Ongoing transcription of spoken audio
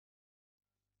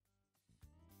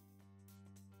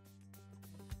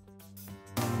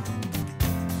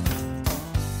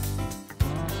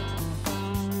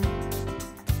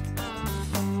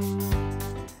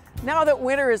Now that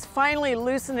winter is finally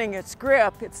loosening its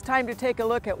grip, it's time to take a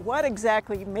look at what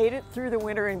exactly made it through the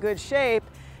winter in good shape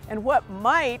and what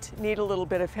might need a little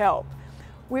bit of help.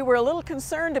 We were a little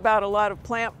concerned about a lot of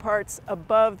plant parts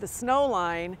above the snow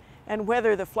line and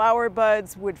whether the flower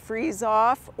buds would freeze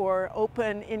off or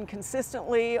open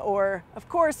inconsistently or, of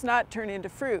course, not turn into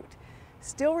fruit.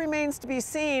 Still remains to be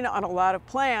seen on a lot of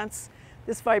plants.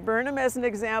 This viburnum, as an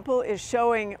example, is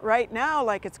showing right now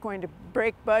like it's going to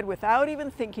break bud without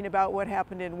even thinking about what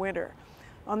happened in winter.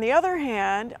 On the other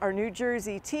hand, our New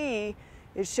Jersey tea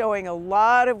is showing a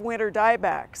lot of winter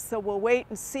diebacks, so we'll wait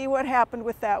and see what happened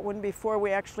with that one before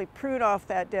we actually prune off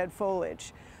that dead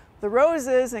foliage. The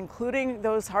roses, including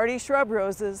those hardy shrub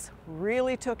roses,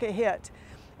 really took a hit.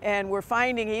 And we're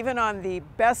finding even on the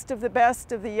best of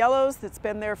the yellows that's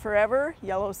been there forever,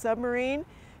 yellow submarine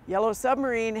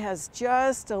has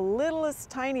just the littlest,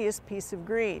 tiniest piece of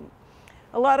green.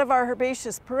 A lot of our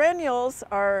herbaceous perennials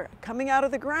are coming out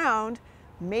of the ground,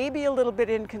 maybe a little bit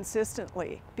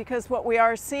inconsistently, because what we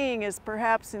are seeing is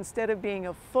perhaps instead of being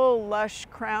a full, lush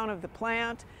crown of the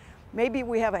plant, maybe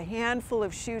we have a handful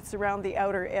of shoots around the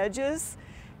outer edges.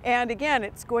 And again,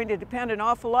 it's going to depend an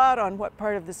awful lot on what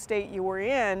part of the state you were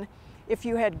in if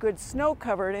you had good snow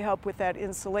cover to help with that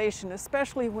insulation,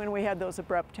 especially when we had those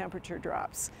abrupt temperature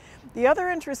drops. The other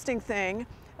interesting thing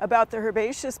about the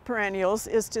herbaceous perennials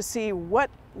is to see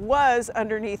what was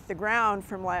underneath the ground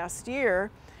from last year.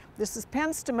 This is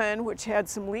penstemon, which had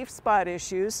some leaf spot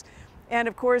issues. And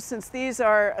of course, since these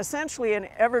are essentially an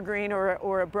evergreen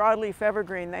or a broadleaf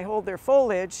evergreen, they hold their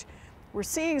foliage, we're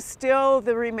seeing still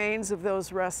the remains of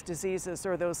those rust diseases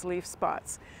or those leaf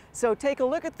spots. So take a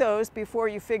look at those before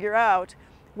you figure out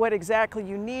what exactly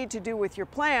you need to do with your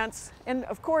plants, and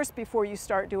of course before you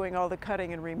start doing all the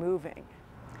cutting and removing.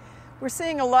 We're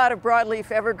seeing a lot of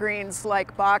broadleaf evergreens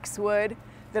like boxwood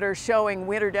that are showing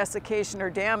winter desiccation or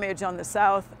damage on the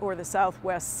south or the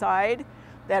southwest side.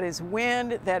 That is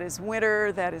wind, that is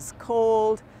winter, that is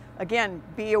cold. Again,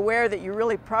 be aware that you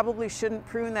really probably shouldn't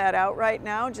prune that out right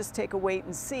now. Just take a wait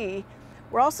and see.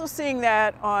 We're also seeing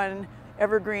that on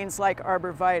evergreens like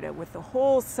arborvitae, with the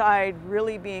whole side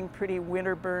really being pretty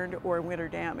winter burned or winter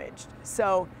damaged.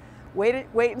 So wait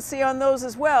and see on those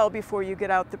as well before you get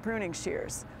out the pruning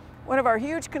shears. One of our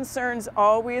huge concerns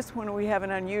always when we have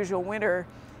an unusual winter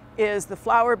is the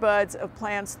flower buds of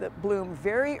plants that bloom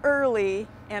very early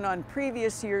and on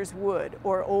previous year's wood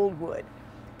or old wood.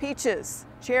 Peaches,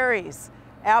 cherries,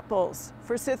 apples,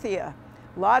 forsythia,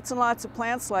 lots and lots of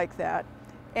plants like that.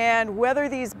 And whether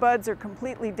these buds are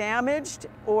completely damaged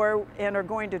and are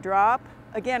going to drop,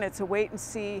 again, it's a wait and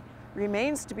see,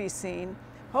 remains to be seen.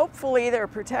 Hopefully they're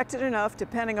protected enough,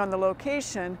 depending on the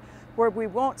location, where we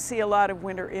won't see a lot of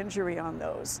winter injury on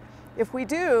those. If we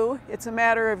do, it's a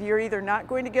matter of you're either not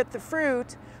going to get the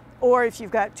fruit, or if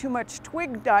you've got too much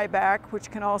twig dieback,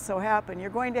 which can also happen, you're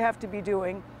going to have to be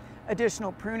doing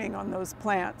additional pruning on those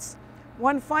plants.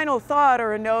 One final thought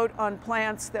or a note on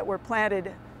plants that were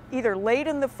planted either late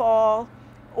in the fall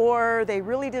or they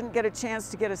really didn't get a chance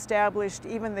to get established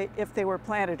even if they were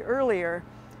planted earlier.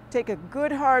 Take a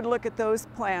good hard look at those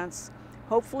plants.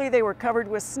 Hopefully they were covered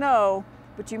with snow,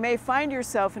 but you may find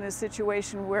yourself in a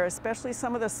situation where especially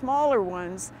some of the smaller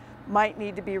ones might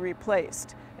need to be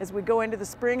replaced. As we go into the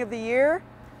spring of the year,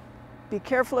 be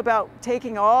careful about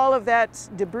taking all of that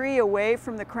debris away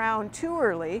from the crown too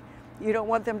early. You don't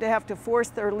want them to have to force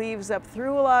their leaves up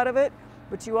through a lot of it,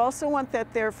 but you also want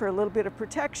that there for a little bit of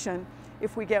protection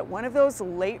if we get one of those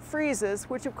late freezes,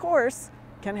 which of course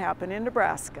can happen in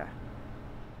Nebraska.